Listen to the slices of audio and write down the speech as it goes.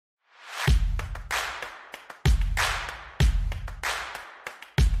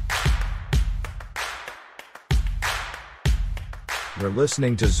You're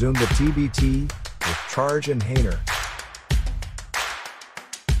listening to Zoom the TBT with Charge and Hayner.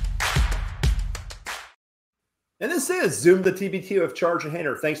 And this is Zoom the TBT with Charge and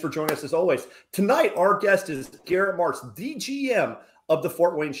Hayner. Thanks for joining us as always. Tonight, our guest is Garrett Martz, the GM of the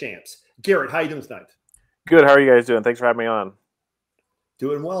Fort Wayne Champs. Garrett, how are you doing tonight? Good. How are you guys doing? Thanks for having me on.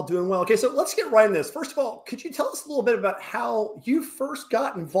 Doing well, doing well. Okay, so let's get right in this. First of all, could you tell us a little bit about how you first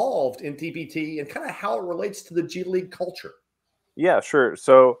got involved in TBT and kind of how it relates to the G League culture? Yeah, sure.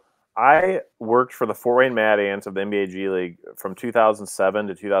 So I worked for the Fort Wayne Mad Ants of the NBA G League from 2007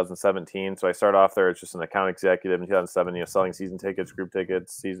 to 2017. So I started off there as just an account executive in 2007, selling season tickets, group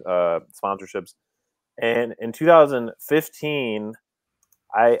tickets, sponsorships. And in 2015,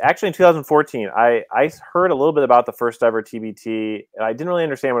 in 2014, I heard a little bit about the first ever TBT, and I didn't really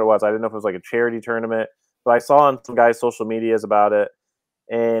understand what it was. I didn't know if it was like a charity tournament, but I saw on some guys' social medias about it.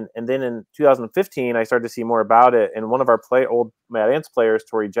 And then in 2015, I started to see more about it. And one of our old Mad Ants players,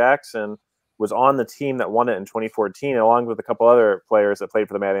 Torrey Jackson, was on the team that won it in 2014, along with a couple other players that played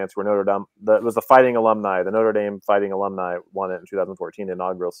for the Mad Ants who were Notre Dame. It was the Fighting Alumni. The Notre Dame Fighting Alumni won it in 2014,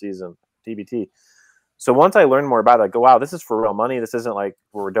 inaugural season, TBT. So once I learned more about it, I go, wow, this is for real money. This isn't like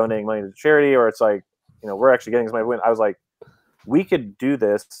we're donating money to charity, or it's like, we're actually getting somebody to win. I was like, we could do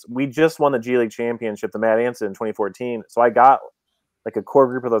this. We just won the G League championship, the Mad Ants, in 2014. So I got like a core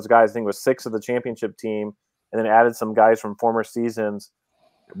group of those guys. I think it was 6 of the championship team, and then added some guys from former seasons.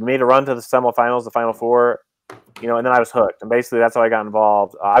 We made a run to the semifinals, the Final Four, and then I was hooked. And basically, that's how I got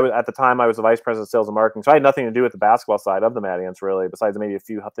involved. At the time, I was the vice president of sales and marketing, so I had nothing to do with the basketball side of the Mad Ants, really, besides maybe a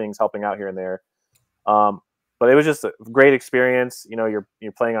few things helping out here and there. But it was just a great experience. You're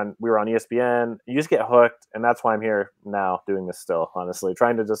playing on. We were on ESPN. You just get hooked, and that's why I'm here now doing this still. Honestly,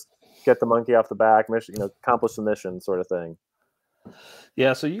 trying to just get the monkey off the back, accomplish the mission, sort of thing.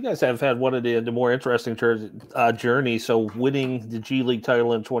 Yeah, so you guys have had one of the more interesting journeys. So winning the G League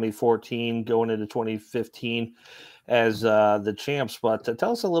title in 2014, going into 2015 as the champs. But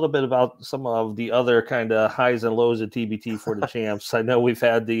tell us a little bit about some of the other kind of highs and lows of TBT for the champs. I know we've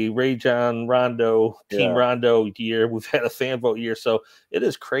had the Rajon Rondo, Team Rondo year. We've had a fan vote year. So it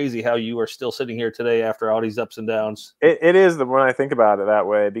is crazy how you are still sitting here today after all these ups and downs. It is when I think about it that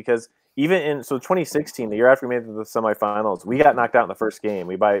way, because even in 2016, the year after we made it to the semifinals, we got knocked out in the first game.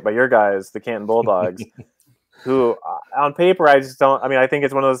 We by your guys, the Canton Bulldogs, who on paper I just don't. I mean, I think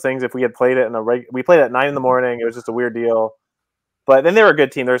it's one of those things. If we had played it we played at 9 in the morning. It was just a weird deal. But then they were a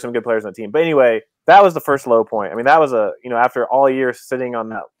good team. There were some good players on the team. But anyway, that was the first low point. I mean, that was after all year sitting on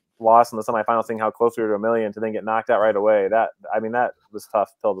that loss in the semifinals, seeing how close we were to $1 million, to then get knocked out right away. That was a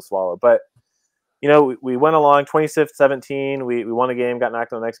tough pill to swallow. But we went along. 2017, we won a game, got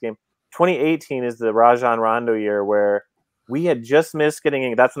knocked out the next game. 2018 is the Rajon Rondo year, where we had just missed getting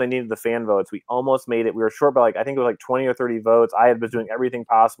in. That's when they needed the fan votes. We almost made it. We were short by I think it was 20 or 30 votes. I had been doing everything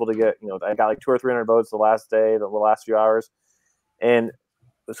possible to get, I got 200 or 300 votes the last day, the last few hours. And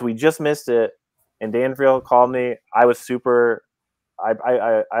so we just missed it. And Dan Friel called me. I was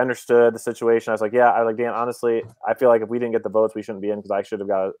I understood the situation. I was like, Dan, honestly, I feel like if we didn't get the votes, we shouldn't be in, because I should have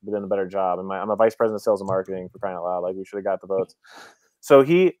done a better job. And I'm a vice president of sales and marketing, for crying out loud. We should have got the votes. So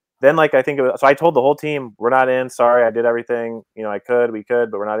then, I think so I told the whole team, we're not in. Sorry, I did everything, we could,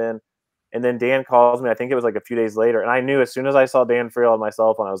 but we're not in. And then Dan calls me, I think it was a few days later. And I knew as soon as I saw Dan Friel on my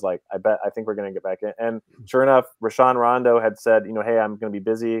cell phone, I was like, I think we're going to get back in. And sure enough, Rajon Rondo had said, hey, I'm going to be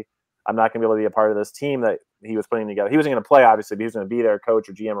busy. I'm not going to be able to be a part of this team that he was putting together. He wasn't going to play, obviously, but he was going to be there, coach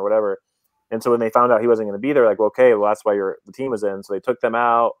or GM or whatever. And so when they found out he wasn't going to be there, that's why the team was in. So they took them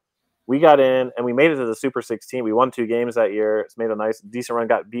out. We got in, and we made it to the Super 16. We won 2 games that year. It's made a decent run.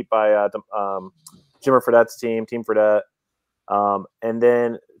 Got beat by Jimmer Fredette's team Fredette. And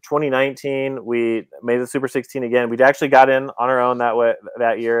then 2019, we made the Super 16 again. We actually got in on our own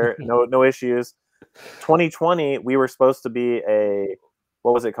that year. No issues. 2020, we were supposed to be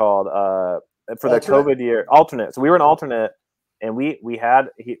what was it called? For the COVID year, alternate. So we were an alternate, and we had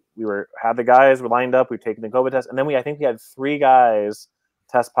the guys were lined up. We've taken the COVID test, and then I think we had 3 guys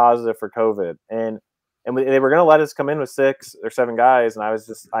test positive for COVID, and they were going to let us come in with 6 or 7 guys, and I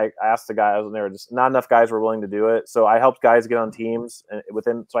asked the guys, and there were just not enough guys were willing to do it. So I helped guys get on teams,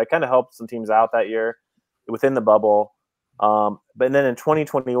 and so I kind of helped some teams out that year within the bubble. But then in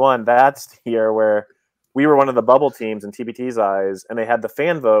 2021, that's the year where we were one of the bubble teams in TBT's eyes, and they had the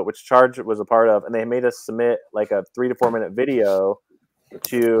fan vote, which Charge was a part of, and they made us submit a 3 to 4 minute video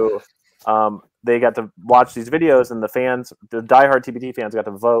to. They got to watch these videos, and the diehard TBT fans got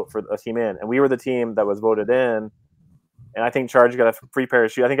to vote for a team in. And we were the team that was voted in. And I think Charge got a free pair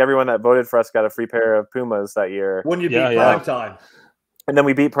of shoes. I think everyone that voted for us got a free pair of Pumas that year. When you beat prime time. And then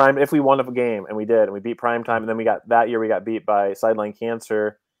we beat Prime if we won a game, and we did, and we beat Prime Time, and then we got beat by Sideline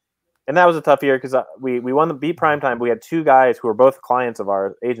Cancer, and that was a tough year because we won the beat Prime Time. But we had two guys who were both clients of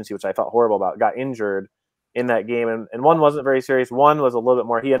our agency, which I felt horrible about, got injured in that game, and one wasn't very serious. One was a little bit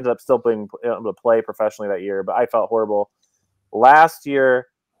more. He ended up still being able to play professionally that year, but I felt horrible. Last year,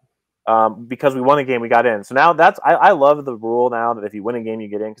 because we won a game, we got in. So now I love the rule now that if you win a game, you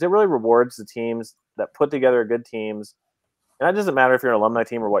get in, because it really rewards the teams that put together good teams. And it doesn't matter if you're an alumni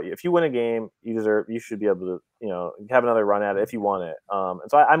team or what. If you win a game, you should be able to, have another run at it if you want it. And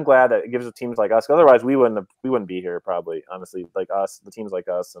so I'm glad that it gives teams like us. 'Cause otherwise, we wouldn't be here probably. Honestly, like us, the teams like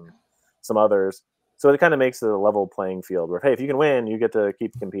us, and some others. So it kind of makes it a level playing field where, hey, if you can win, you get to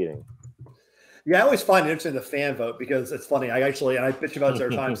keep competing. Yeah, I always find it interesting, the fan vote, because it's funny. I bitch about it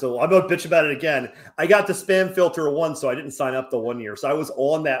every time, so I'm going to bitch about it again. I got the spam filter once, so I didn't sign up the 1 year. So I was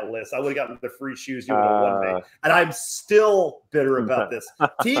on that list. I would have gotten the free shoes you would have won me. And I'm still bitter about this.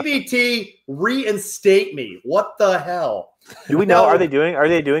 TBT, reinstate me. What the hell? Do we know? Are they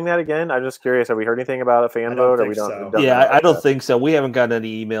doing that again? I'm just curious. Have we heard anything about a fan vote? Or we don't? So. I don't think so. We haven't gotten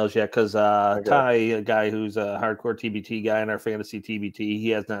any emails yet because Ty, a guy who's a hardcore TBT guy in our fantasy TBT, he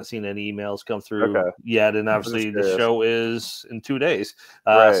has not seen any emails come through yet. And obviously the show is in 2 days.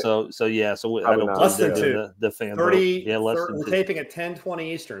 Right. So I don't less than the fan 30. vote. Yeah, we're taping at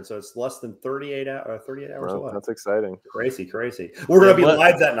 10:20 Eastern, so it's less than 38 hours away. That's exciting. Crazy. We're going to be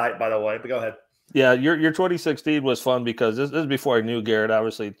live that night, by the way. But go ahead. Yeah, your 2016 was fun because this is before I knew Garrett.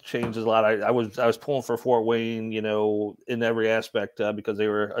 Obviously, it changes a lot. I was pulling for Fort Wayne, in every aspect because they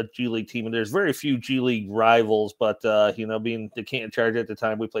were a G League team, and there's very few G League rivals. But being the Canton Charge at the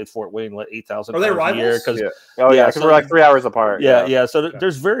time, we played Fort Wayne 8,000 times a year. Because we're like 3 hours apart. Yeah. So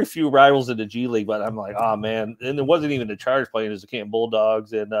there's very few rivals in the G League. But I'm like, oh man, and it wasn't even the Charge playing; it was the Canton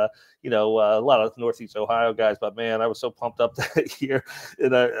Bulldogs and a lot of Northeast Ohio guys. But man, I was so pumped up that year,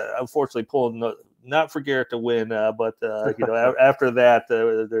 and I unfortunately pulled not for Garrett to win, but after that,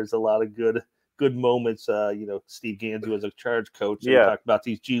 there's a lot of good moments. Steve Gansey was a Charge coach. So we talked about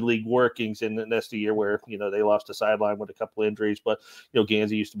these G League workings, and that's the year where they lost the sideline with a couple injuries. But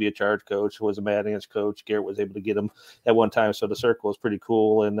Gansey used to be a Charge coach, was a Mad Ants coach. Garrett was able to get him at one time, so the circle was pretty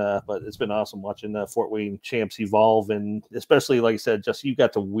cool. And but it's been awesome watching Fort Wayne champs evolve, and especially like I said, just you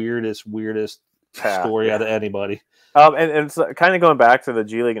got the weirdest story out of anybody. And so kind of going back to the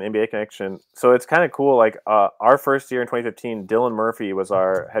G League and NBA connection, so it's kind of cool. Like our first year in 2015, Dylan Murphy was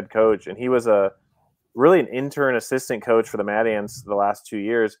our head coach, and he was really an intern assistant coach for the Mad Ants the last 2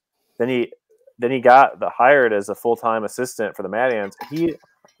 years. Then he got hired as a full-time assistant for the Mad Ants.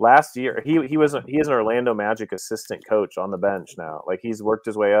 Last year he is an Orlando Magic assistant coach on the bench now. Like he's worked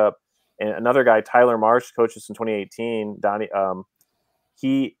his way up. And another guy, Tyler Marsh, coaches in 2018. Donnie,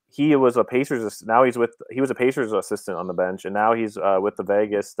 he was a Pacers. Now he was a Pacers assistant on the bench, and now he's with the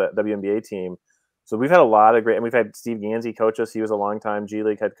Vegas, the WNBA team. So we've had a lot of great, and we've had Steve Gansey coach us. He was a longtime G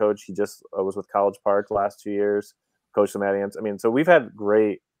League head coach. He just was with College Park the last 2 years, coached the Mad Ants. I mean, so we've had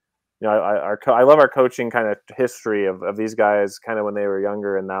great. I love our coaching kind of history of these guys, kind of when they were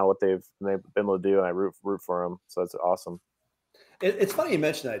younger, and now what they've been able to do, and I root for them. So it's awesome. It's funny you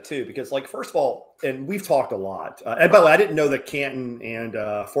mention that too, because first of all, and we've talked a lot. And by the way, I didn't know that Canton and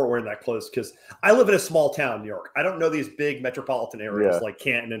Fort Wayne that close because I live in a small town, New York. I don't know these big metropolitan areas like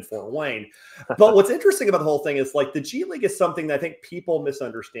Canton and Fort Wayne. But what's interesting about the whole thing is the G League is something that I think people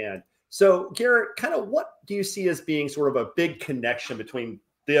misunderstand. So Garrett, kind of what do you see as being sort of a big connection between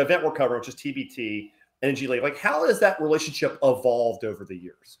the event we're covering, which is TBT, and G League? How has that relationship evolved over the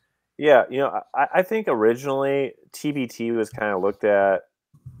years? Yeah, I think originally TBT was kind of looked at,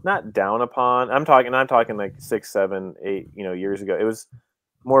 not down upon. I'm talking like 6, 7, 8, years ago. It was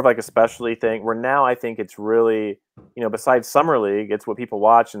more of like a specialty thing. Where now I think it's really, besides summer league, it's what people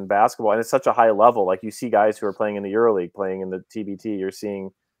watch in basketball, and it's such a high level. Like you see guys who are playing in the EuroLeague, playing in the TBT. You're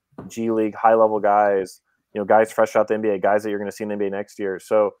seeing G League high level guys, guys fresh out the NBA, guys that you're going to see in the NBA next year.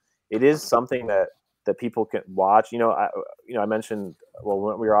 So it is something that people can watch. I mentioned,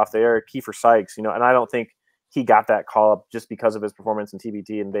 when we were off the air, Kiefer Sykes, and I don't think he got that call up just because of his performance in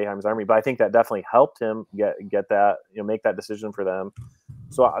TBT and Boeheim's Army, but I think that definitely helped him get that, make that decision for them.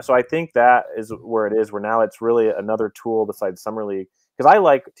 So I think that is where it is, where now it's really another tool besides Summer League. Because I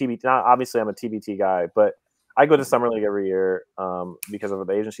like TBT. Now, obviously, I'm a TBT guy, but I go to Summer League every year because of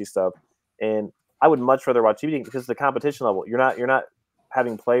the agency stuff. And I would much rather watch TBT because the competition level, you're not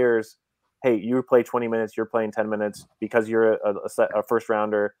having players, hey, you play 20 minutes, you're playing 10 minutes because you're a first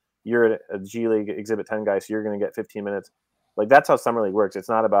rounder, you're a G League Exhibit 10 guy, so you're going to get 15 minutes. That's how Summer League works. It's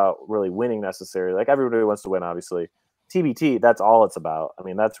not about really winning necessarily. Everybody wants to win, obviously. TBT, that's all it's about. I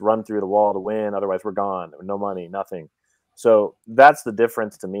mean, that's run through the wall to win. Otherwise, we're gone. No money, nothing. So that's the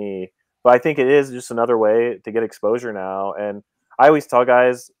difference to me. But I think it is just another way to get exposure now. And I always tell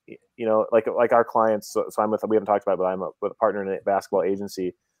guys, like our clients. So we haven't talked about it, but I'm with a partner in a basketball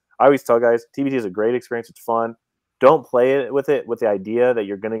agency. I always tell guys, TBT is a great experience. It's fun. Don't play it with the idea that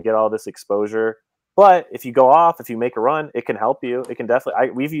you're going to get all this exposure. But if you go off, if you make a run, it can help you. It can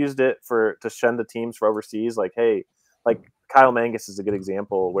definitely. We've used it to send the teams for overseas. Like, hey, like Kyle Mangus is a good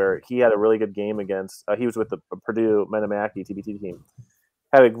example where he had a really good game against. He was with the Purdue Metamaki TBT team.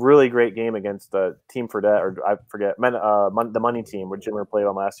 Had a really great game against the Team Fredette, or I forget, the Money team where Jimmer played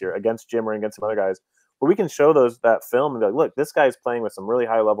on last year against Jimmer and against some other guys. Where we can show that film and be like, look, this guy's playing with some really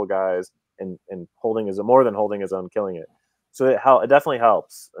high level guys and more than holding his own, killing it. So it definitely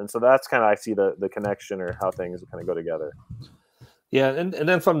helps. And so that's kind of, I see the connection or how things kind of go together. Yeah, and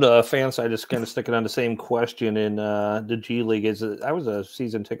then from the fan side, just kind of sticking on the same question in the G League, I was a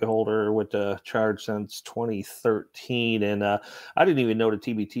season ticket holder with the Charge since 2013, and I didn't even know the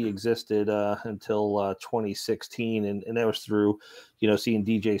TBT existed until 2016, and that was through seeing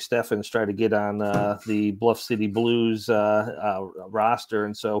DJ Steffens try to get on the Bluff City Blues roster,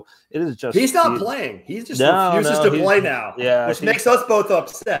 and so it is just he's not playing. He's just refuses to play now. Yeah, which makes us both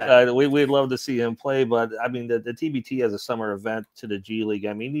upset. We'd love to see him play, but I mean the TBT as a summer event to the G League.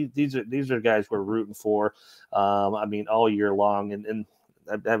 I mean these are guys we're rooting for. I mean all year long, and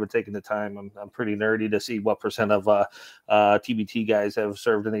I haven't taken the time. I'm pretty nerdy to see what percent of TBT guys have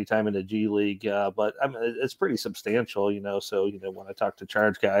served any time in the G League, but I mean, it's pretty substantial, So when I talk to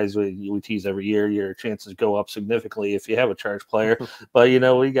Charge guys, we tease every year your chances go up significantly if you have a Charge player. But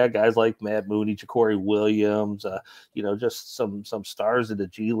we got guys like Matt Mooney, Ja'Cory Williams, just some stars of the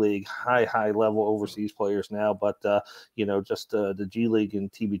G League, high level overseas players now. But just the G League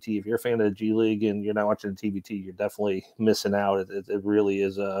and TBT. If you're a fan of the G League and you're not watching the TBT, you're definitely missing out. It really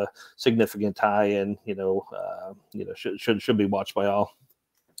is a significant tie, and should be watched by all.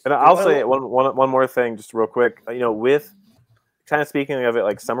 And I'll say one more thing, just real quick. With kind of speaking of it,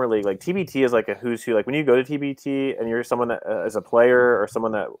 like summer league, like TBT is like a who's who. Like when you go to TBT and you're someone that is a player or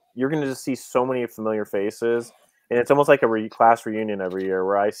someone that you're going to just see so many familiar faces, and it's almost like a class reunion every year.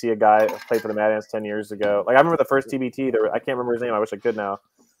 Where I see a guy play for the Mad Ants 10 years ago. Like I remember the first TBT. I can't remember his name. I wish I could now.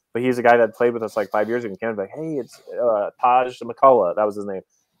 But he's a guy that played with us like 5 years ago. And like, hey, it's Taj McCullough. That was his name.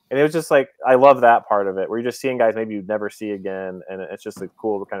 And it was just like, I love that part of it, where you're just seeing guys maybe you'd never see again. And it's just a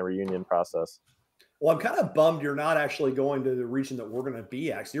cool kind of reunion process. Well, I'm kind of bummed you're not actually going to the region that we're going to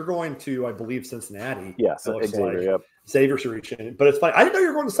be at. You're going to, I believe, Cincinnati. Yes, Xavier, yep. Xavier's region. But it's funny. I didn't know you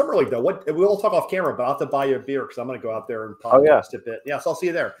were going to Summer League, though. We'll talk off camera, but I'll have to buy you a beer because I'm going to go out there and podcast a bit. Yeah, so I'll see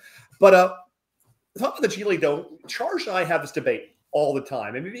you there. But talking about the G League, though, Charge and I have this debate all the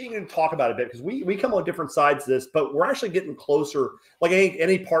time, and maybe you can talk about it a bit because we come on different sides of this, but we're actually getting closer. Like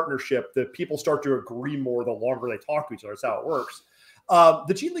any partnership, that people start to agree more the longer they talk to each other. That's how it works.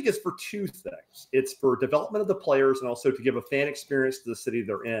 The G League is for two things. It's for development of the players and also to give a fan experience to the city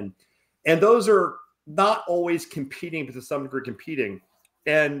they're in. And those are not always competing, but to some degree competing.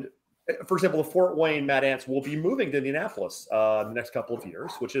 And for example, the Fort Wayne Mad Ants will be moving to Indianapolis in the next couple of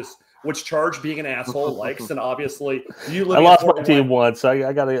years, which Charge being an asshole likes, and obviously you live. I lost my team once.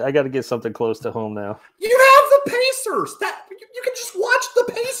 I gotta get something close to home now. You have the Pacers. That you can just watch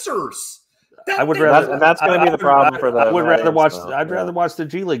the Pacers. I would rather. That's going to be the problem for them. I would rather watch. I'd rather watch the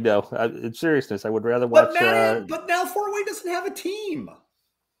G League though. In seriousness, I would rather watch. But now Fort Wayne doesn't have a team.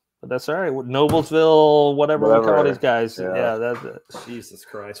 But that's all right. Noblesville, whatever we call these guys. Yeah, that's it. Jesus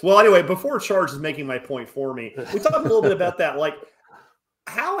Christ. Well, anyway, before Charge is making my point for me, we talked a little bit about that. Like,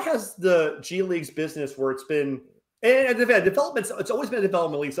 how has the G League's business, where it's been and development, it's always been a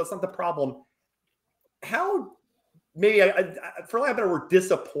development league, so that's not the problem. How maybe, for lack of a better word,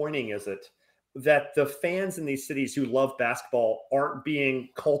 disappointing is it that the fans in these cities who love basketball aren't being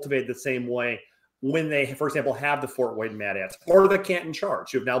cultivated the same way when they, for example, have the Fort Wayne Mad Ants or the Canton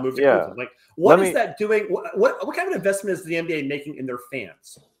Charge, who have now moved to Cleveland? Like, what is that doing? What kind of investment is the NBA making in their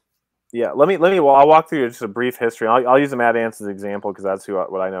fans? Yeah, I'll walk through just a brief history. I'll use the Mad Ants as an example because that's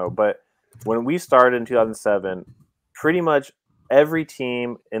what I know. But when we started in 2007, pretty much every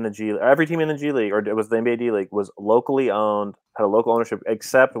team in the G League, or it was the NBA D League, was locally owned, had a local ownership,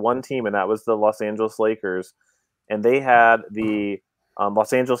 except one team, and that was the Los Angeles Lakers, and they had the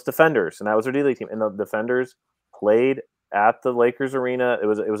Los Angeles Defenders, and that was their D League team. And the Defenders played at the Lakers arena. It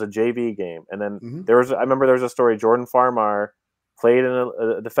was a JV game, and then I remember there was a story. Jordan Farmar played in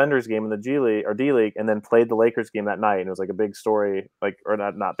a Defenders game in the G League or D League, and then played the Lakers game that night. And it was like a big story, or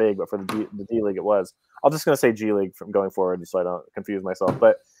not big, but for the D League it was. I'm just going to say G League from going forward, so I don't confuse myself.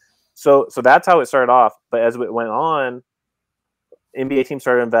 But so that's how it started off. But as it went on, NBA teams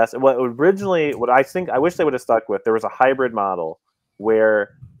started to invest. What I wish they would have stuck with, there was a hybrid model where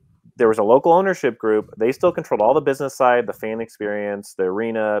there was a local ownership group. They still controlled all the business side, the fan experience, the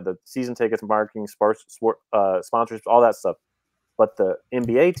arena, the season tickets, marketing, sponsorships, all that stuff. But the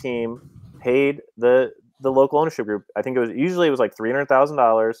NBA team paid the local ownership group. I think it was like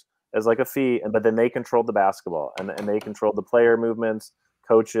 $300,000 as like a fee, but then they controlled the basketball and they controlled the player movements,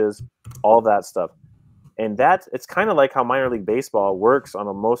 coaches, all that stuff. And it's kind of like how minor league baseball works on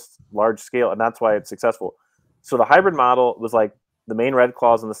a most large scale, and that's why it's successful. So the hybrid model was like the Maine Red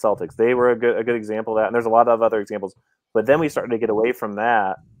Claws and the Celtics. They were a good example of that, and there's a lot of other examples. But then we started to get away from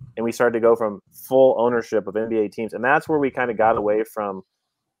that, and we started to go from full ownership of NBA teams, and that's where we kind of got away from.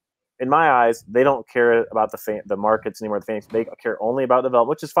 In my eyes, they don't care about the markets anymore. The fans, they care only about development,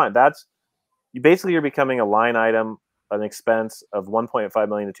 which is fine. You're becoming a line item, an expense of $1.5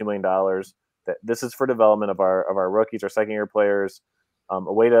 million to $2 million. That this is for development of our rookies, our second year players,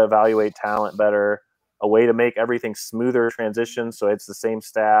 a way to evaluate talent better, a way to make everything smoother transition. So it's the same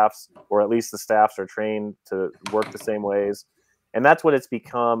staffs, or at least the staffs are trained to work the same ways. And that's what it's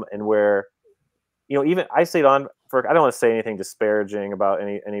become. And where, even I stayed on for, I don't want to say anything disparaging about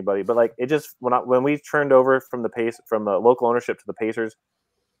anybody, but like it just, when we turned over from the local ownership to the Pacers,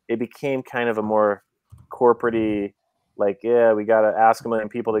 it became kind of a more corporate-y, like, yeah, we got to ask a million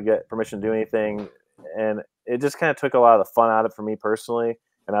people to get permission to do anything. And it just kind of took a lot of the fun out of it for me personally.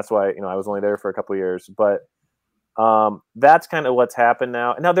 And that's why, I was only there for a couple of years. But that's kind of what's happened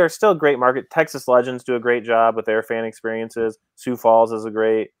now. Now, there's still great market. Texas Legends do a great job with their fan experiences. Sioux Falls is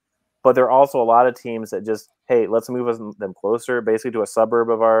but there are also a lot of teams that just, hey, let's move them closer, basically to a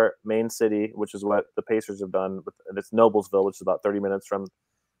suburb of our main city, which is what the Pacers have done. It's Noblesville, which is about 30 minutes from.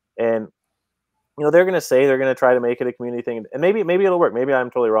 And they're going to say they're going to try to make it a community thing, and maybe it'll work. Maybe I'm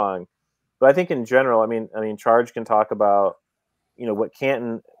totally wrong, but I think in general, I mean, Charge can talk about what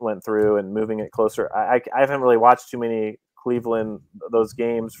Canton went through and moving it closer. I haven't really watched too many Cleveland those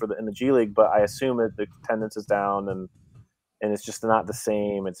games in the G League, but I assume that the attendance is down and it's just not the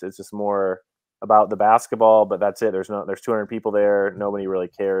same. It's just more about the basketball, but that's it. There's 200 people there. Nobody really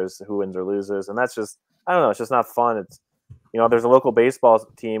cares who wins or loses, and that's just, I don't know. It's just not fun. It's there's a local baseball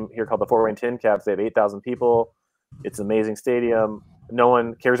team here called the Fort Wayne Tin Caps. They have 8,000 people. It's an amazing stadium. No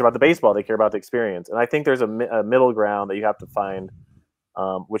one cares about the baseball. They care about the experience. And I think there's a middle ground that you have to find,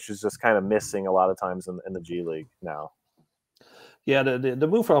 which is just kind of missing a lot of times in the G League now. Yeah, the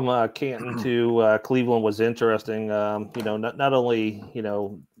move from Canton to Cleveland was interesting. Not only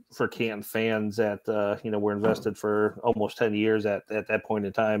for Canton fans that were invested for almost 10 years at that point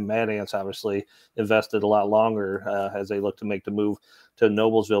in time. Mad Ants obviously invested a lot longer as they look to make the move to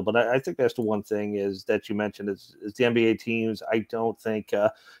Noblesville. But I think that's the one thing is that you mentioned is the NBA teams. I don't think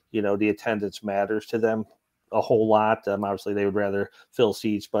the attendance matters to them a whole lot. Obviously, they would rather fill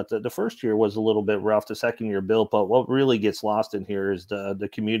seats, but the first year was a little bit rough. The second year built, but what really gets lost in here is the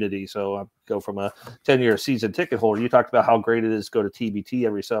community. So I go from a 10-year season ticket holder. You talked about how great it is to go to TBT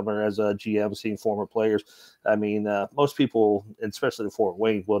every summer as a GM, seeing former players. I mean, most people, especially in Fort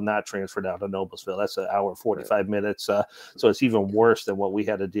Wayne, will not transfer down to Noblesville. That's an hour and 45 minutes. So it's even worse than what we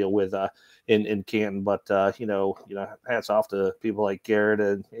had to deal with in Canton. But hats off to people like Garrett,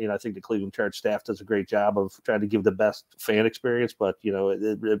 and I think the Cleveland Charge staff does a great job of trying to give the best fan experience. But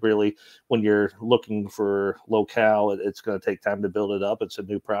it really, when you're looking for locale, it's going to take time to build it up. It's a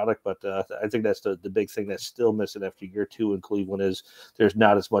new product, but I think that's the big thing that's still missing after year two in Cleveland is there's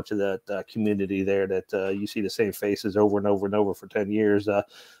not as much of that community there that you see the same faces over and over and over for 10 years.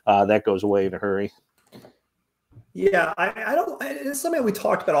 That goes away in a hurry. Yeah, I don't. It's something we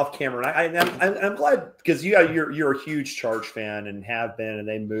talked about off camera. And I'm glad because you're a huge Charge fan and have been, and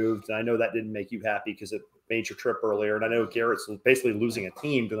they moved. And I know that didn't make you happy because it made your trip earlier. And I know Garrett's basically losing a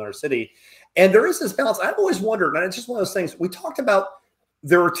team to another city. And there is this balance. I've always wondered, and it's just one of those things we talked about.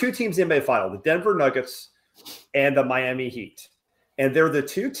 There were two teams in the NBA final: the Denver Nuggets and the Miami Heat. And they're the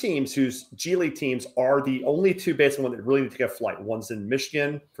two teams whose G League teams are the only two basically one that really need to take a flight. One's in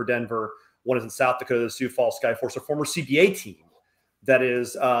Michigan for Denver. One is in South Dakota, the Sioux Falls Skyforce, a former CBA team that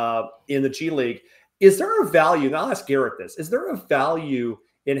is in the G League. Is there a value, and I'll ask Garrett this, is there a value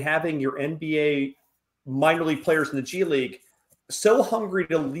in having your NBA minor league players in the G League so hungry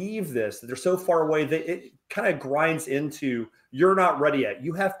to leave this, that they're so far away that it kind of grinds into you're not ready yet.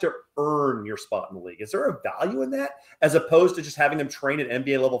 You have to earn your spot in the league. Is there a value in that as opposed to just having them train at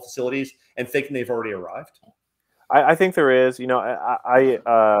NBA level facilities and thinking they've already arrived? I think there is. I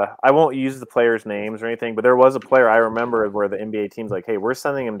won't use the players' names or anything, but there was a player I remember where the NBA team's like, hey, we're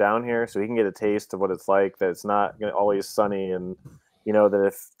sending him down here so he can get a taste of what it's like, that it's not always sunny, and that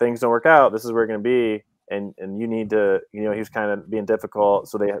if things don't work out, this is where we're going to be. and you need to, he was kind of being difficult.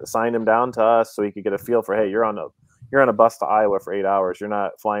 So they signed him down to us so he could get a feel for, hey, you're on a bus to Iowa for 8 hours. You're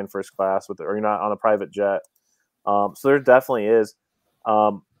not flying first class or you're not on a private jet. So there definitely is,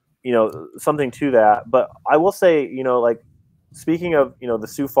 something to that. But I will say, like, speaking of, the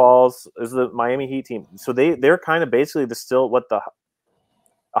Sioux Falls is the Miami Heat team. So they're kind of basically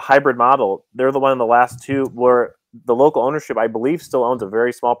a hybrid model. They're the one in the last two where the local ownership, I believe, still owns a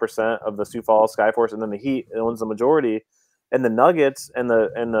very small percent of the Sioux Falls Skyforce, and then the Heat owns the majority. And the Nuggets and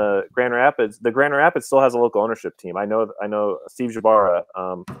the Grand Rapids still has a local ownership team. I know Steve Jabara,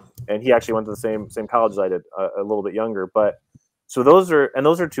 and he actually went to the same college as I did, a little bit younger. But so those are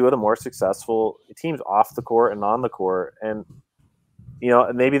two of the more successful teams off the court and on the court. And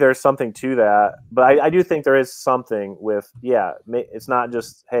maybe there's something to that, but I do think there is something with, it's not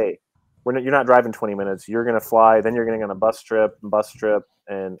just, hey, you're not driving 20 minutes, you're going to fly, then you're going to get on a bus trip,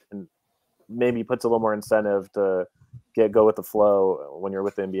 and maybe puts a little more incentive to go with the flow when you're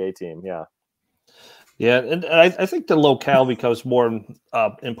with the NBA team. Yeah. Yeah, and I think the locale becomes more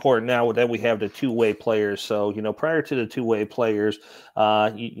important now that we have the two-way players. So, prior to the two-way players,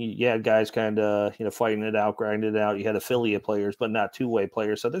 you had guys kind of, fighting it out, grinding it out. You had affiliate players, but not two-way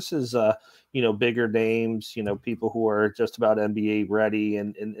players. So this is, bigger names, people who are just about NBA ready.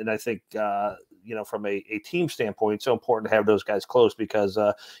 And I think, from a team standpoint, it's so important to have those guys close because,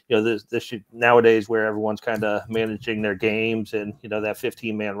 this should, nowadays where everyone's kind of managing their games and, that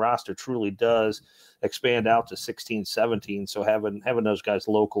 15-man roster truly does expand out to 16, 17. So having those guys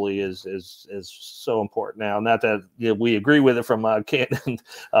locally is so important now. Not that we agree with it from Canton,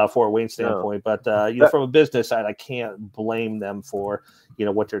 Fort Wayne standpoint, but from a business side, I can't blame them for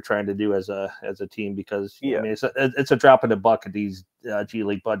what they're trying to do as a team because I mean it's a drop in the bucket these G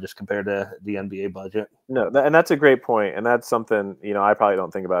League budgets compared to the NBA budget. No, and that's a great point, and that's something I probably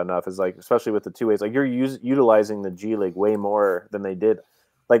don't think about enough. Is like especially with the two ways, like you're utilizing the G League way more than they did.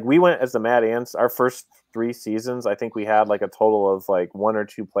 Like we went as the Mad Ants, our first 3 seasons, I think we had like a total of like 1 or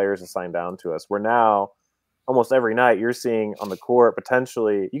 2 players assigned down to us. We're now almost every night you're seeing on the court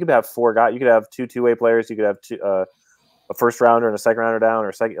potentially you could have 4 guys, you could have 2 two-way players, you could have a first rounder and a second rounder down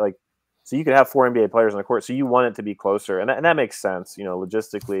or second so you could have 4 NBA players on the court. So you want it to be closer, and that makes sense,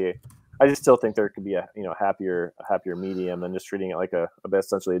 logistically. I just still think there could be a happier medium than just treating it like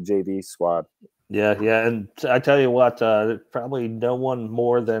essentially a JV squad. Yeah, and I tell you what, probably no one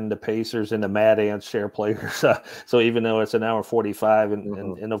more than the Pacers and the Mad Ants share players. So even though it's an hour 45,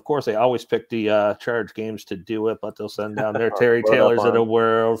 and of course they always pick the charge games to do it, but they'll send down their Terry Taylors of the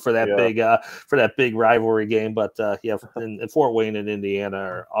world for that big rivalry game. But in Fort Wayne and Indiana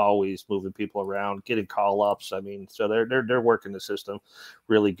are always moving people around, getting call ups. I mean, so they're working the system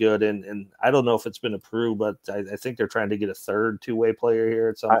really good. And I don't know if it's been approved, but I think they're trying to get a third two-way player here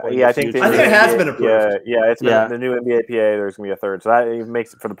at some point. I think it has been approved. Yeah, it's been the new NBA PA. There's gonna be a third, so that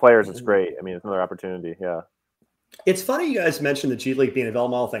makes it for the players. It's great. I mean, it's another opportunity. Yeah, it's funny you guys mentioned the G League being a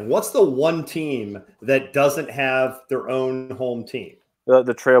developmental thing. What's the one team that doesn't have their own home team?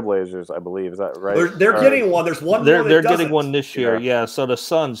 The Trailblazers, I believe. Is that right? They're getting one. There's one. They're getting one this year. Yeah. So the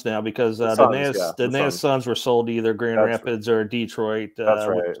Suns now, because the Naz Suns were sold to either Grand Rapids or Detroit. That's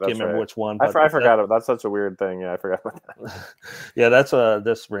right. Can't remember which one. I forgot about that's such a weird thing. Yeah, I forgot about that. Yeah, that's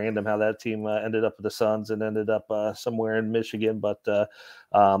this random how that team ended up with the Suns and ended up somewhere in Michigan. But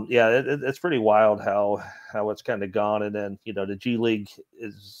it's pretty wild how it's kind of gone. And then the G League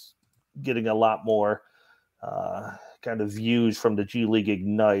is getting a lot more kind of views from the G League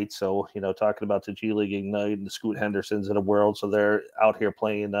Ignite. So, talking about the G League Ignite and the Scoot Hendersons of the world. So they're out here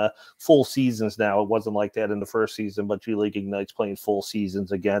playing full seasons now. It wasn't like that in the first season, but G League Ignite's playing full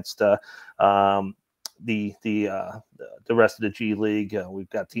seasons against the rest of the G League. We've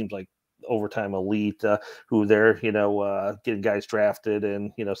got teams like Overtime Elite who they're getting guys drafted,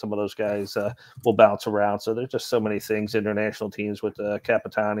 and some of those guys will bounce around. So there's just so many things, international teams with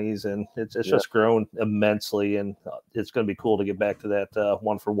Capitanis, and it's just grown immensely, and it's going to be cool to get back to that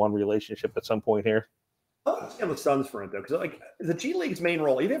 1-for-1 relationship at some point here. I understand the Suns for it, though, because the G League's main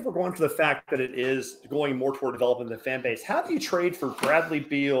role, even if we're going for the fact that it is going more toward developing the fan base, how do you trade for Bradley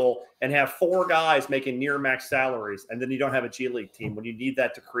Beal and have 4 guys making near max salaries, and then you don't have a G League team when you need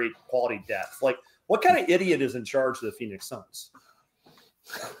that to create quality depth? Like, what kind of idiot is in charge of the Phoenix Suns?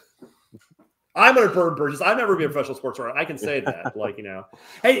 I'm going to burn bridges. I've never been a professional sports writer. I can say that.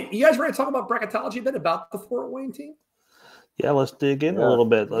 Hey, you guys ready to talk about bracketology a bit about the Fort Wayne team? Yeah, let's dig in a little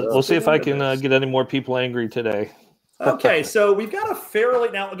bit. We'll see if I can get any more people angry today. Okay, so we've got a fairly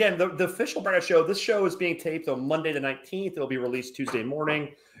 – now, again, the official bracket show, this show is being taped on Monday the 19th. It'll be released Tuesday morning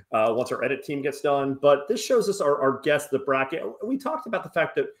once our edit team gets done. But this shows us our guests, the bracket. We talked about the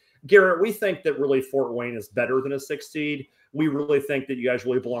fact that Garrett, we think that really Fort Wayne is better than a 6 seed. We really think that you guys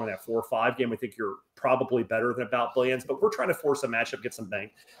really belong in that 4-5 game. We think you're probably better than about Billions, but we're trying to force a matchup, get some bang.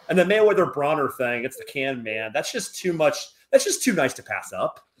 And the Mayweather-Bronner thing, it's the can man. That's just too much. That's just too nice to pass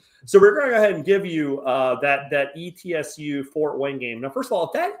up. So we're going to go ahead and give you that ETSU Fort Wayne game. Now, first of all,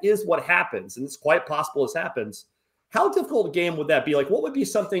 if that is what happens, and it's quite possible this happens, how difficult a game would that be? Like, what would be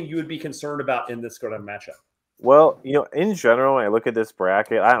something you would be concerned about in this kind of matchup? Well, in general, when I look at this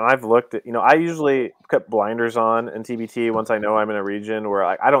bracket, I've looked at, I usually put blinders on in TBT once I know I'm in a region where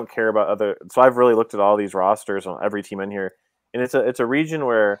I don't care about other. So I've really looked at all these rosters on every team in here, and it's a region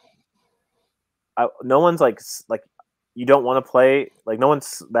where no one's like you don't want to play, like no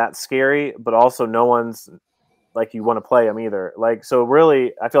one's that scary, but also no one's like you want to play them either. Like, so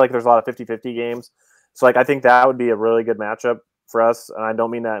really, I feel like there's a lot of 50-50 games. So like I think that would be a really good matchup for us, and I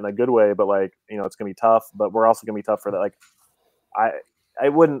don't mean that in a good way, but like, it's gonna be tough, but we're also gonna be tough for that. Like I'm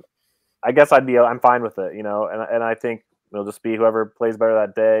fine with it, and I think it'll just be whoever plays better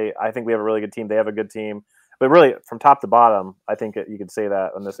that day. I think we have a really good team. They have a good team, but really from top to bottom, I think you could say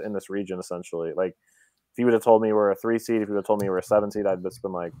that in this region, essentially. Like if you would have told me we're a 3 seed, if you would have told me we're a 7 seed, I'd just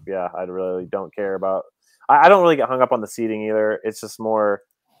been like, yeah, I really don't care about, I don't really get hung up on the seeding either. It's just more,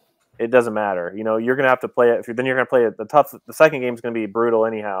 it doesn't matter. You're going to have to play it. Then you're going to play it. The second game is going to be brutal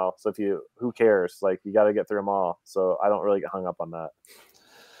anyhow. So who cares? Like, you got to get through them all. So I don't really get hung up on that.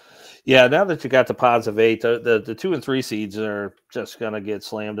 Yeah, now that you got the positive 8, the 2 and 3 seeds are just going to get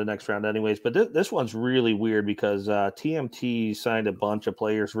slammed the next round anyways. But this one's really weird because TMT signed a bunch of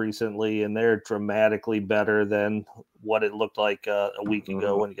players recently, and they're dramatically better than what it looked like a week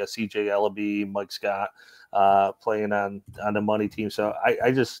ago when you got CJ Ellaby, Mike Scott playing on the money team. So I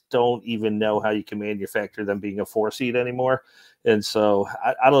just don't even know how you can manufacture them being a 4 seed anymore. And so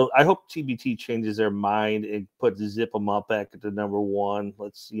I hope TBT changes their mind and zip them up back at the number 1.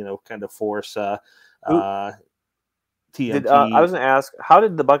 Let's, kind of force TMT. I was going to ask, how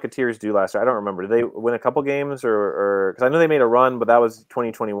did the Buccaneers do last year? I don't remember. Did they win a couple games or because I know they made a run, but that was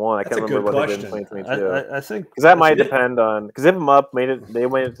 2021. I can't remember what they did in 2022. I think because that might depend on, because Zip them up they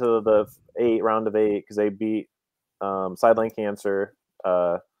went to the round of 8 because they beat Sideline Cancer.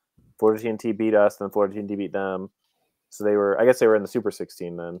 Florida TNT beat us, then Florida TNT beat them. So I guess they were in the Super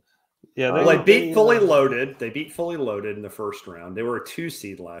 16 then. Yeah, they beat Fully Loaded. They beat Fully Loaded in the first round. They were a 2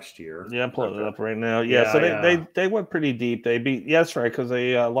 seed last year. Yeah, I'm pulling it up right now. Yeah, so they went pretty deep. They beat, that's right, because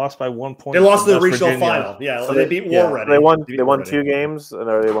they lost by 1 point. They lost the regional final. Yeah, so they beat War Ready. They won 2 games,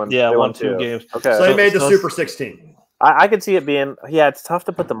 or they won. Yeah, they won 2 games. Okay, so they made the Super 16. I could see it being. Yeah, it's tough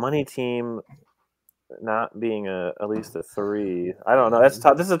to put the money team not being at least a 3. I don't know. That's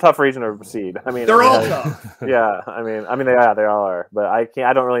tough. This is a tough region to seed. I mean, they're all tough. Yeah, I mean, they all are. But I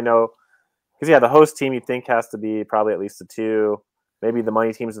don't really know, because the host team you think has to be probably at least a 2. Maybe the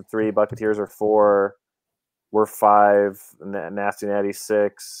money team's a 3. Buccaneers are 4. We're 5. Nasty Natty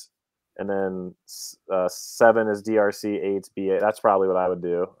 6, and then 7 is DRC. 8's BA. That's probably what I would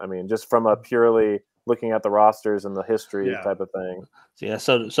do. I mean, just from a purely looking at the rosters and the history type of thing. Yeah.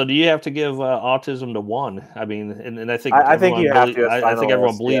 So do you have to give autism to 1? I mean, and I think I think you have to. I think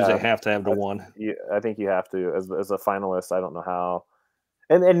everyone believes they have to have to 1. I think you have to as a finalist. I don't know how,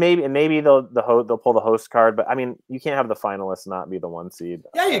 and maybe they'll pull the host card, but I mean, you can't have the finalists not be the 1 seed.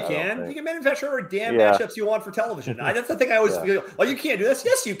 Yeah, you can. You can manufacture whatever damn matchups you want for television. That's the thing I always feel. Oh, you can't do this.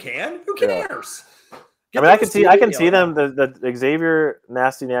 Yes, you can. Who cares? I mean, I can see them, the Xavier,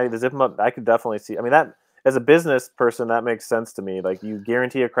 Nasty Natty, the Zip 'em Up. I could definitely see. I mean, that as a business person, that makes sense to me. Like, you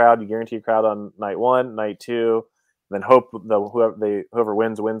guarantee a crowd on night 1, night 2, then hope whoever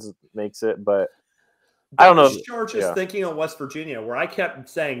wins makes it. But I don't know. George is thinking on West Virginia, where I kept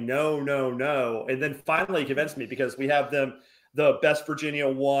saying no, and then finally convinced me because we have the Best Virginia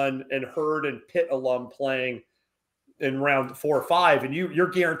 1 and Hurd and Pitt alum playing in round 4 or 5, and you're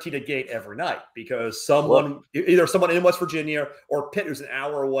guaranteed a gate every night because either someone in West Virginia or Pitt, who's an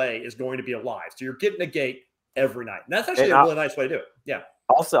hour away, is going to be alive. So you're getting a gate every night, and that's actually a really nice way to do it. Yeah.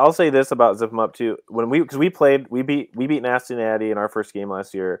 I'll say this about Zip 'em Up too. Because we beat Nasty Natty in our first game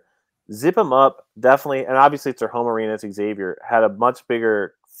last year. Zip 'em Up definitely, and obviously it's their home arena. It's Xavier, had a much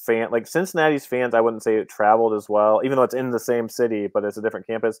bigger fan. Like, Cincinnati's fans, I wouldn't say it traveled as well, even though it's in the same city, but it's a different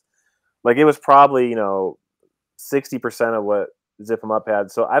campus. Like, it was probably 60% of what Zip 'em Up had.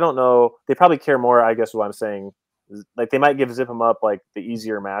 So I don't know. They probably care more, I guess what I'm saying. Like, they might give Zip 'em Up like the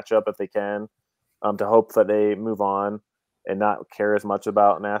easier matchup if they can, to hope that they move on and not care as much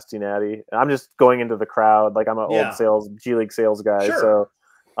about Nasty Natty. And I'm just going into the crowd. Like, I'm an old G League sales guy. Sure. So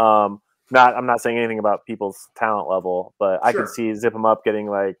I'm not saying anything about people's talent level, but I can see Zip 'em Up getting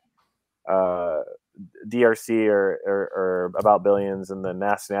like DRC or about billions, and then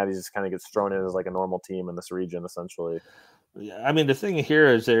Cincinnati just kind of gets thrown in as like a normal team in this region, essentially. Yeah, I mean, the thing here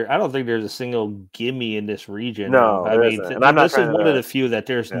is I don't think there's a single gimme in this region. No, I mean, this is one of the few that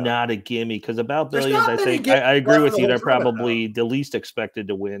there's not a gimme, because About Billions, I think I agree with you. They're probably the least expected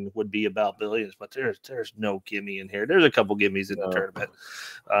to win would be About Billions, but there's no gimme in here. There's a couple gimmies in the tournament,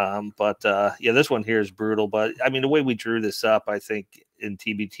 yeah, this one here is brutal. But I mean, the way we drew this up, I think in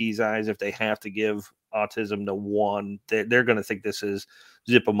TBT's eyes, if they have to give autism to one, they're going to think this is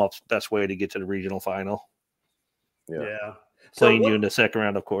zip them up's best way to get to the regional final. Yeah. Playing you in the second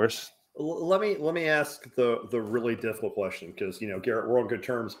round, of course. Let me ask the really difficult question, because Garrett, we're on good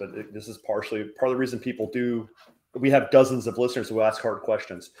terms, but this is partially part of the reason we have dozens of listeners who ask hard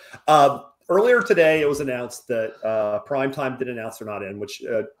questions. Earlier today, it was announced that Primetime did announce they're not in, which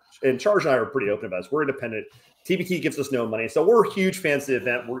and Charge and I are pretty open about this. We're independent. TBT gives us no money, so we're huge fans of the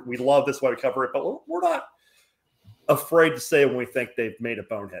event. We love this way we cover it, but we're not afraid to say when we think they've made a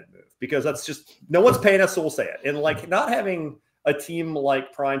bonehead move, because that's just, no one's paying us, so we'll say it. And like, not having a team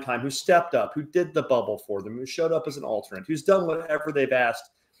like Primetime who stepped up, who did the bubble for them, who showed up as an alternate, who's done whatever they've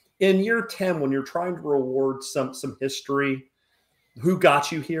asked in year 10, when you're trying to reward some history, who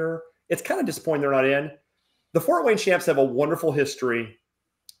got you here, it's kind of disappointing they're not in. The Fort Wayne Champs have a wonderful history.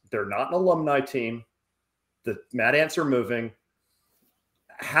 They're not an alumni team. The Mad Ants are moving.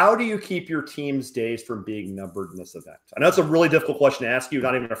 How do you keep your team's days from being numbered in this event? I know it's a really difficult question to ask you,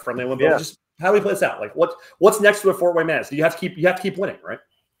 not even a friendly one, but just how do we play this out? Like, what's next to a Fort Wayne Mad Ants? You have to keep winning, right?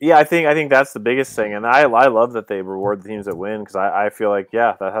 Yeah, I think that's the biggest thing, and I love that they reward the teams that win, because I feel like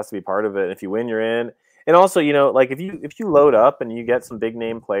that has to be part of it. If you win, you're in. And also, like if you load up and you get some big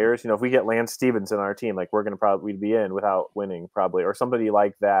name players, if we get Lance Stevens in our team, like we'd be in without winning probably, or somebody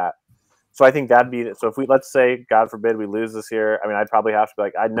like that. So I think that'd be, so if let's say, God forbid, we lose this year, I mean, I'd probably have to be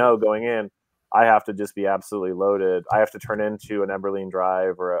like, I know going in, I have to just be absolutely loaded. I have to turn into an Emberline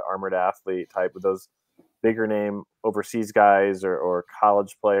Drive or an Armored Athlete type with those bigger name overseas guys or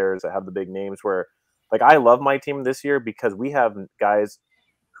college players that have the big names, where like, I love my team this year because we have guys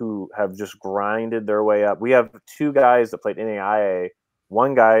who have just grinded their way up. We have two guys that played NAIA.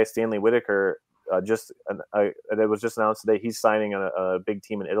 One guy, Stanley Whitaker, it was just announced today, he's signing a big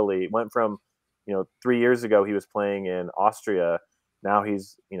team in Italy. Went from 3 years ago he was playing in Austria, now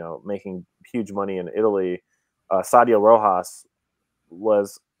he's making huge money in Italy. Sadio Rojas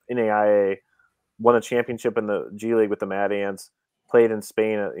was NAIA, won a championship in the G League with the Mad Ants, played in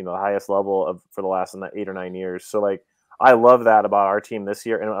Spain at the highest level for the last 8 or 9 years. So like, I love that about our team this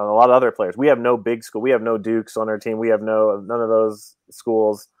year, and a lot of other players. We have no big school, we have no Dukes on our team, we have none of those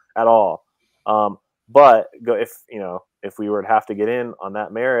schools at all. But if we were to have to get in on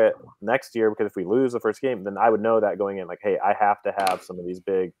that merit next year, because if we lose the first game, then I would know that going in, like, hey, I have to have some of these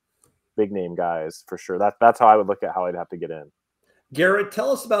big name guys for sure. That's how I would look at how I'd have to get in. Garrett, tell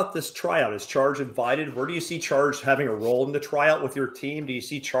us about this tryout. Is Charge invited? Where do you see Charge having a role in the tryout with your team? Do you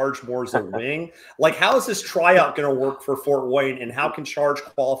see Charge more as a wing? Like, how is this tryout going to work for Fort Wayne, and how can Charge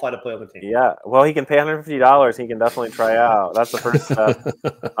qualify to play on the team? Yeah, well, he can pay $150. He can definitely try out. That's the first step.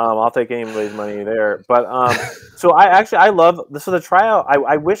 I'll take anybody's money there. But so I love this. So the tryout,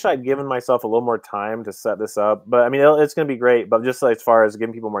 I wish I'd given myself a little more time to set this up. But I mean, it's going to be great. But just as far as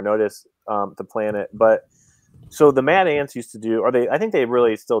giving people more notice to plan it, but. So the Mad Ants used to do, I think they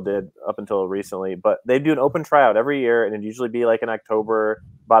really still did up until recently, but they do an open tryout every year, and it'd usually be like in October,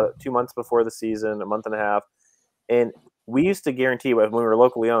 about 2 months before the season, a month and a half. And we used to guarantee, when we were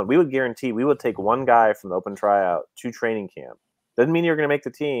locally owned, we would take one guy from the open tryout to training camp. Doesn't mean you're going to make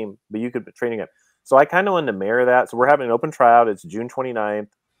the team, but you could training camp. So I kind of wanted to mirror that. So we're having an open tryout. It's June 29th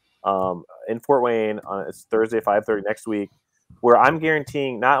in Fort Wayne. It's Thursday, 5:30 next week, where I'm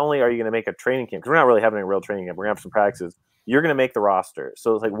guaranteeing not only are you going to make a training camp, because we're not really having a real training camp, we're going to have some practices, you're going to make the roster.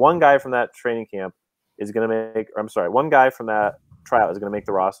 So it's like one guy from that training camp is going to one guy from that tryout is going to make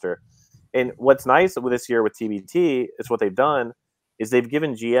the roster. And what's nice with this year with TBT is what they've done is they've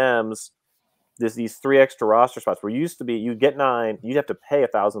given GMs these 3 extra roster spots, where you used to be, you get 9, you'd have to pay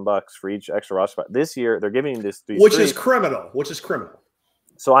 $1,000 for each extra roster spot. This year, they're giving you this 3. Which is criminal.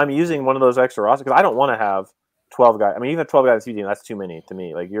 So I'm using one of those extra rosters because I don't want to have 12 guys. I mean, even 12 guys, that's too many to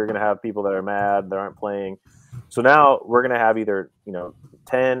me. Like, you're going to have people that are mad, that aren't playing. So now we're going to have either,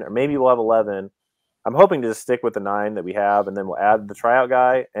 10 or maybe we'll have 11. I'm hoping to just stick with the 9 that we have, and then we'll add the tryout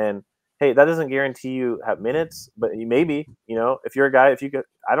guy. And hey, that doesn't guarantee you have minutes, but maybe, if you're a guy,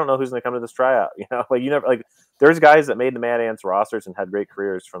 I don't know who's going to come to this tryout. There's guys that made the Mad Ants rosters and had great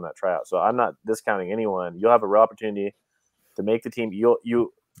careers from that tryout. So I'm not discounting anyone. You'll have a real opportunity to make the team.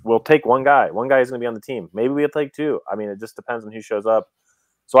 We'll take one guy. One guy is going to be on the team. Maybe we'll take 2. I mean, it just depends on who shows up.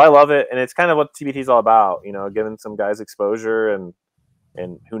 So I love it, and it's kind of what TBT is all about, giving some guys exposure, and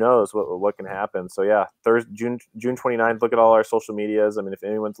who knows what can happen. So yeah, Thursday, June 29th. Look at all our social medias. I mean, if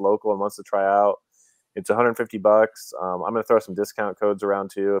anyone's local and wants to try out, it's $150. I'm going to throw some discount codes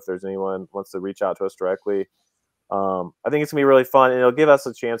around too if there's anyone wants to reach out to us directly. I think it's gonna be really fun, and it'll give us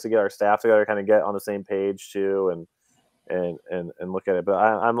a chance to get our staff together, kind of get on the same page too, and look at it. But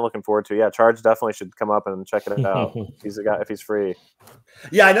I'm looking forward to it. Yeah, Charge definitely should come up and check it out if he's free.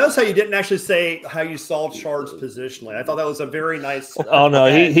 Yeah, I noticed how you didn't actually say how you saw Charge positionally. I thought that was a very nice. Oh no,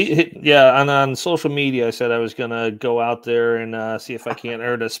 he yeah. On social media, I said I was gonna go out there and see if I can't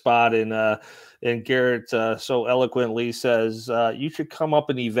earn a spot and Garrett so eloquently says you should come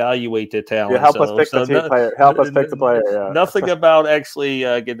up and evaluate the talent. Yeah, help us pick the player. Yeah. Nothing about actually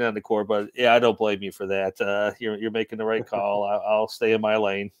getting on the court, but yeah, I don't blame you for that. You're making the right call. I'll stay in my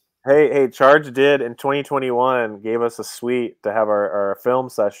lane. Hey, Charge did in 2021 gave us a suite to have our film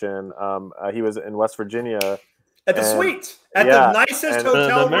session. He was in West Virginia at the suite at the nicest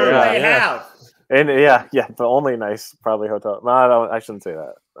hotel room they have. And yeah, the only nice probably hotel. No, I shouldn't say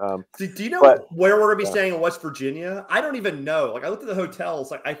that. Do you know where we're gonna be staying in West Virginia? I don't even know. Like I looked at the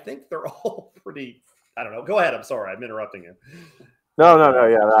hotels. Like I think they're all pretty. I don't know. Go ahead. I'm sorry. I'm interrupting you. No.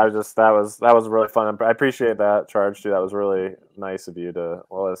 Yeah, that was really fun. I appreciate that, Charge too. That was really nice of you to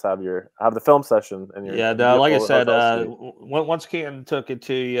let us have the film session. And like I said, once Canton took it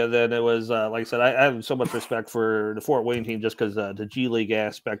to you, then it was like I said. I have so much respect for the Fort Wayne team just because the G League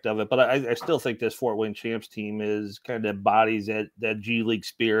aspect of it. But I still think this Fort Wayne Champs team is kind of embodies that G League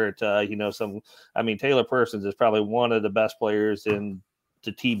spirit. Taylor Persons is probably one of the best players in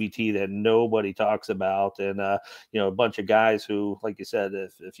to TBT that nobody talks about, and a bunch of guys who, like you said,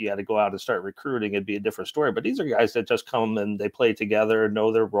 if you had to go out and start recruiting, it'd be a different story. But these are guys that just come and they play together,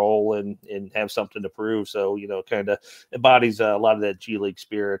 know their role, and have something to prove. So kind of embodies a lot of that G League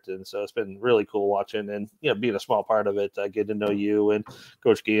spirit, and so it's been really cool watching and being a small part of it. Getting to know you and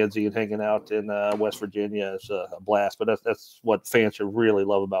Coach Gansey and hanging out in West Virginia is a blast. But that's what fans should really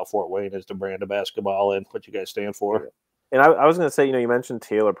love about Fort Wayne is the brand of basketball and what you guys stand for. And I was going to say, you mentioned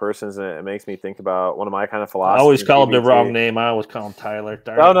Taylor Persons, and it makes me think about one of my kind of philosophies. I always call him the wrong name. I always call him Tyler.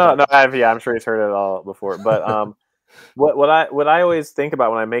 No. I'm sure he's heard it all before. But what I always think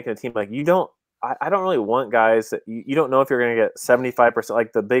about when I'm making a team, like I don't really want guys that you don't know if you're going to get 75%,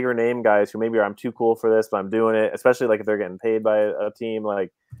 like the bigger name guys who maybe I'm too cool for this, but I'm doing it. Especially like if they're getting paid by a team,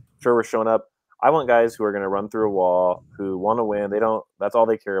 like sure we're showing up. I want guys who are going to run through a wall, who want to win. That's all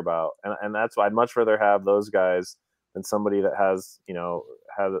they care about, and that's why I'd much rather have those guys than somebody that has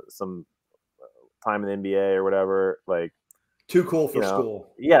some time in the NBA or whatever, like too cool for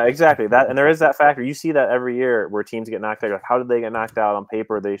school. Yeah, exactly. That, and there is that factor. You see that every year where teams get knocked out. Like, how did they get knocked out? On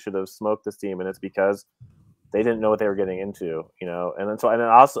paper, they should have smoked this team, and it's because they didn't know what they were getting into. And then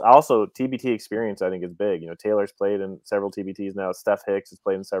also TBT experience I think is big. Taylor's played in several TBTs now. Steph Hicks has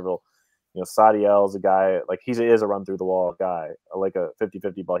played in several. Sadiel is a guy like he is a run through the wall guy, like a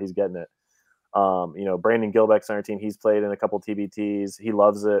 50-50 ball. He's getting it. Brandon Gilbeck's on our team. He's played in a couple TBTs. He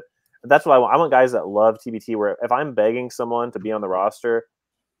loves it. That's why I want guys that love TBT, where if I'm begging someone to be on the roster,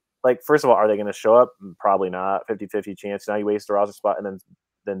 like, first of all, are they going to show up? Probably not. 50-50 chance. Now you waste a roster spot. And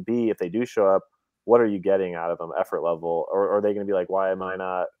then B, if they do show up, what are you getting out of them, effort level? Or are they going to be like, why am I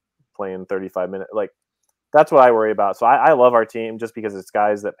not playing 35 minutes? Like, that's what I worry about. So I love our team just because it's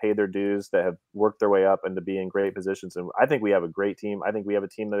guys that paid their dues, that have worked their way up and to be in great positions. And I think we have a great team. I think we have a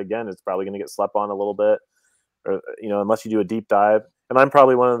team that, again, is probably going to get slept on a little bit, or, unless you do a deep dive. And I'm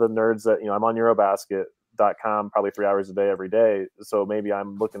probably one of the nerds that, I'm on Eurobasket.com probably 3 hours a day, every day. So maybe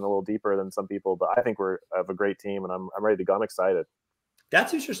I'm looking a little deeper than some people, but I think I have a great team, and I'm ready to go. I'm excited.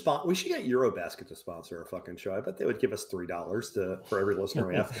 That's who's your sponsor. We should get Eurobasket to sponsor a fucking show. I bet they would give us $3 for every listener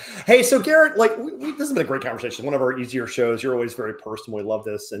we have. Hey, so Garrett, this has been a great conversation. One of our easier shows. You're always very personal. We love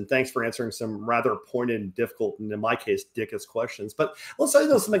this, and thanks for answering some rather pointed and difficult, and in my case, dickish questions. But let's say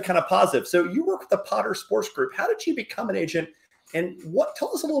something kind of positive. So you work with the Potter Sports Group. How did you become an agent? And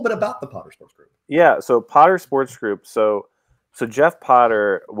tell us a little bit about the Potter Sports Group. Yeah, so Potter Sports Group. So Jeff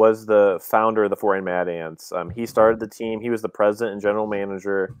Potter was the founder of the Fort Wayne Mad Ants. He started the team. He was the president and general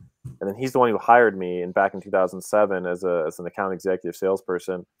manager, and then he's the one who hired me back in 2007 as an account executive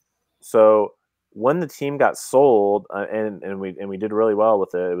salesperson. So when the team got sold, and we did really well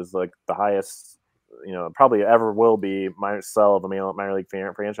with it, it was like the highest, probably ever will be sell of a minor league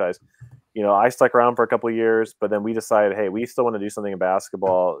franchise. I stuck around for a couple of years, but then we decided, hey, we still want to do something in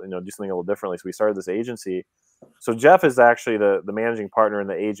basketball, do something a little differently. So we started this agency. So Jeff is actually the managing partner and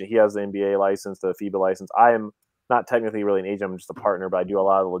the agent. He has the NBA license, the FIBA license. I am not technically really an agent. I'm just a partner, but I do a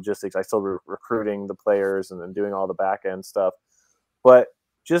lot of the logistics. I still recruiting the players and then doing all the back end stuff. But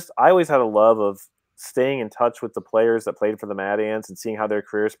I always had a love of staying in touch with the players that played for the Mad Ants and seeing how their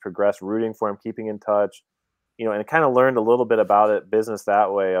careers progressed, rooting for them, keeping in touch, and kind of learned a little bit about it, business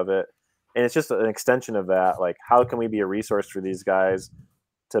that way of it. And it's just an extension of that. Like, how can we be a resource for these guys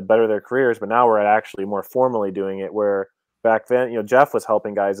to better their careers? But now we're actually more formally doing it, where back then, Jeff was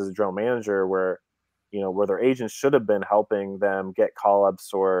helping guys as a general manager where their agents should have been helping them get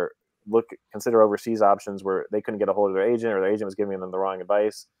call-ups or consider overseas options where they couldn't get a hold of their agent, or their agent was giving them the wrong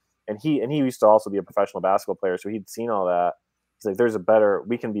advice. And he used to also be a professional basketball player, so he'd seen all that. He's like,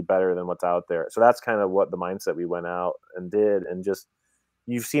 we can be better than what's out there. So that's kind of what the mindset we went out and did. And just,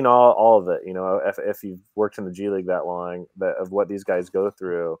 you've seen all of it, if you've worked in the G League that long, of what these guys go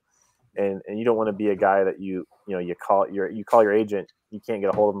through. And you don't want to be a guy that you call your agent, you can't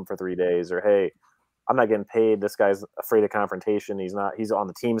get a hold of him for 3 days, or, hey, I'm not getting paid, this guy's afraid of confrontation, he's on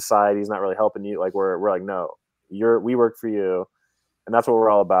the team side, he's not really helping you. Like, we're like, no, we work for you. And that's what we're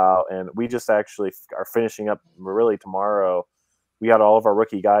all about. And we just actually are finishing up really tomorrow. We had all of our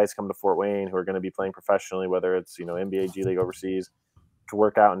rookie guys come to Fort Wayne who are going to be playing professionally, whether it's, NBA, G League, overseas, to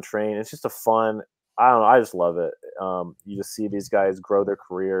work out and train. It's just a fun, I don't know, I just love it. You just see these guys grow their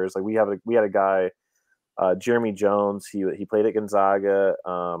careers. Like, we had a guy, Jeremy Jones, he played at Gonzaga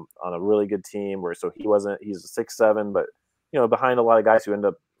on a really good team he's a 6'7", but, behind a lot of guys who end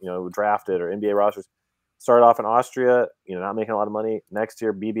up, drafted or NBA rosters. Started off in Austria, not making a lot of money. Next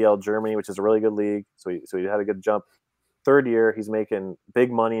year, BBL Germany, which is a really good league. So he had a good jump. Third year, he's making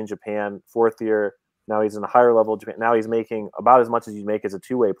big money in Japan. Fourth year, now he's in a higher level of Japan. Now he's making about as much as you make as a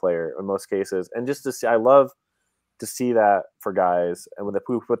two-way player in most cases. And just to see, I love to see that for guys, and when they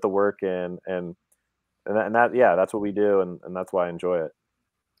put the work in, and that's what we do, and that's why I enjoy it.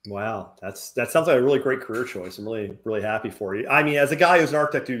 Wow, that sounds like a really great career choice. I'm really, really happy for you. I mean, as a guy who's an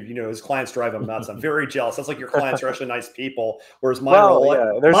architect who, his clients drive him nuts, I'm very jealous. Sounds like your clients are actually nice people, whereas mine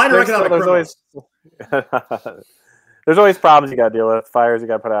are economic criminals. There's always problems you got to deal with, fires you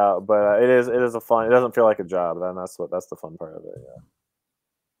got to put out, but it is a fun. It doesn't feel like a job, and that's the fun part of it.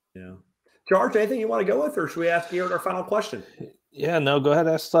 Yeah. George, anything you want to go with, or should we ask Garrett our final question? Yeah, no, go ahead.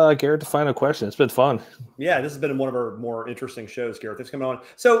 Ask Garrett the final question. It's been fun. Yeah, this has been one of our more interesting shows, Garrett. Thanks for coming on.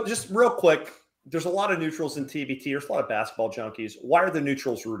 So just real quick, there's a lot of neutrals in TBT. There's a lot of basketball junkies. Why are the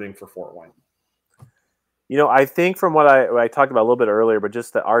neutrals rooting for Fort Wayne? I think from what I talked about a little bit earlier, but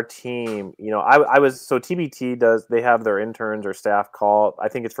just that our team, so TBT they have their interns or staff call. I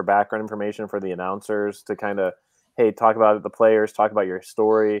think it's for background information for the announcers to kind of, hey, talk about the players, talk about your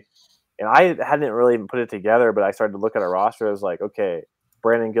story. And I hadn't really even put it together, but I started to look at our roster. I was like, okay,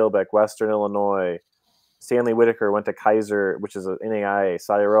 Brandon Gilbeck, Western Illinois, Stanley Whitaker went to Kaiser, which is an NAIA,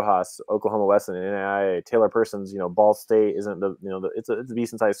 Sadia Rojas, Oklahoma Wesleyan, NAIA, Taylor Persons, Ball State isn't it's a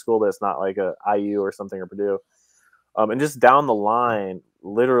decent sized school, but it's not like a IU or something, or Purdue. And just down the line,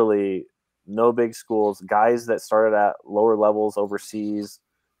 literally no big schools, guys that started at lower levels overseas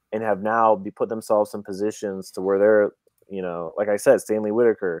and have now put themselves in positions to where they're, like I said, Stanley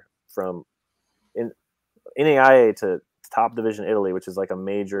Whitaker from NAIA to top division Italy, which is like a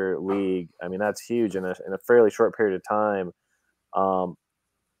major league. I mean, that's huge in a fairly short period of time.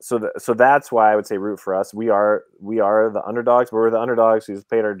 So that's why I would say root for us. We are the underdogs, but we're the underdogs who's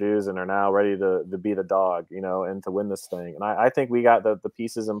paid our dues and are now ready to be the dog, and to win this thing. And I think we got the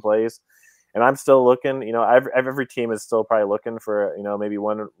pieces in place. And I'm still looking, every team is still probably looking for, maybe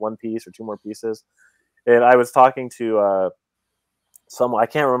one piece or two more pieces. And I was talking to someone, I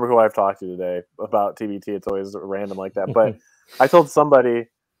can't remember who I've talked to today about TBT. It's always random like that. But I told somebody,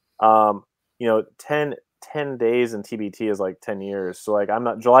 10 days in TBT is like 10 years. So like, I'm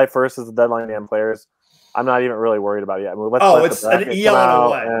not, July 1st is the deadline to end players. I'm not even really worried about it yet. I mean, it's an eon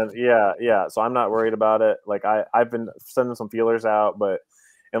away. And yeah. So I'm not worried about it. Like I've been sending some feelers out,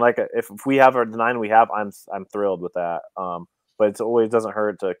 and like if we have the 9 we have, I'm thrilled with that. But it always doesn't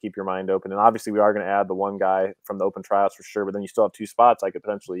hurt to keep your mind open. And obviously we are going to add the one guy from the open tryouts for sure, but then you still have 2 spots I could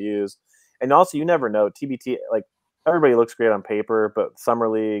potentially use. And also you never know, TBT, like everybody looks great on paper, but summer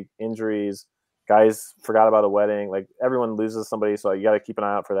league, injuries, guys forgot about a wedding, like everyone loses somebody. So you got to keep an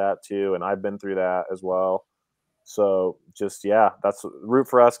eye out for that too. And I've been through that as well. So just, that's root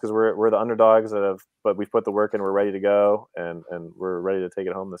for us, because we're the underdogs but we've put the work in, we're ready to go, and we're ready to take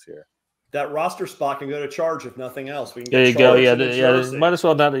it home this year. That roster spot can go to Charge if nothing else. We can there you go. Yeah, might as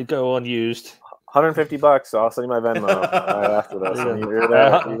well not go unused. $150. So I'll send you my Venmo right after this. You're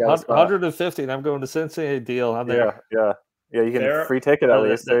there. You got 150, and I'm going to Cincinnati deal. I'm there. Yeah. You get a free ticket at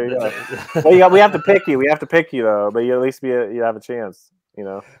least. There you go. Well, we have to pick you. We have to pick you though, but you at least you have a chance. you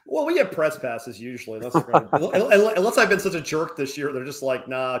know. Well, we get press passes usually, unless I've been such a jerk this year. They're just like,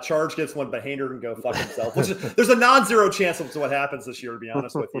 nah, Charge gets one, but Hainer can go fuck himself. There's a non-zero chance of what happens this year, to be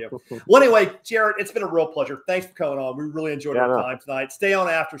honest with you. Well, anyway, Jared, it's been a real pleasure. Thanks for coming on. We really enjoyed our time tonight. Stay on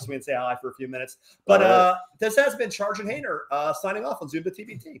after so we can say hi for a few minutes. But this has been Charge and Hainer signing off on Zoom the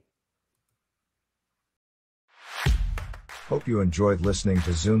TBT. Hope you enjoyed listening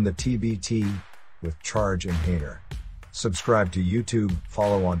to Zoom the TBT with Charge and Hainer. Subscribe to YouTube,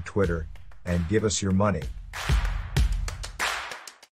 follow on Twitter, and give us your money.